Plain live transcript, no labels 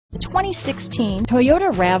The 2016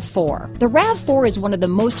 Toyota RAV4. The RAV4 is one of the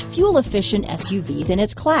most fuel-efficient SUVs in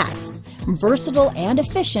its class. Versatile and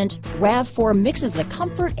efficient, RAV4 mixes the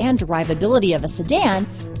comfort and drivability of a sedan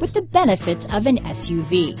with the benefits of an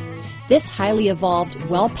SUV. This highly evolved,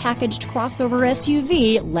 well-packaged crossover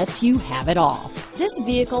SUV lets you have it all. This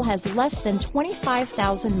vehicle has less than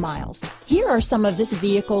 25,000 miles. Here are some of this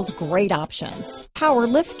vehicle's great options: power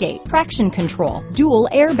liftgate, traction control, dual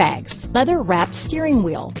airbags, leather-wrapped steering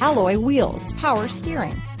wheel, alloy wheels, power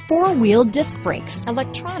steering, four-wheel disc brakes,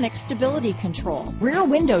 electronic stability control, rear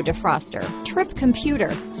window defroster, trip computer,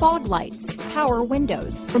 fog lights, power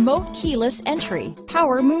windows, remote keyless entry,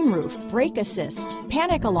 power moonroof, brake assist,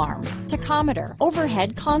 panic alarm, tachometer,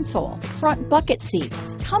 overhead console, front bucket seats.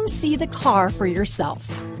 Come see the car for yourself.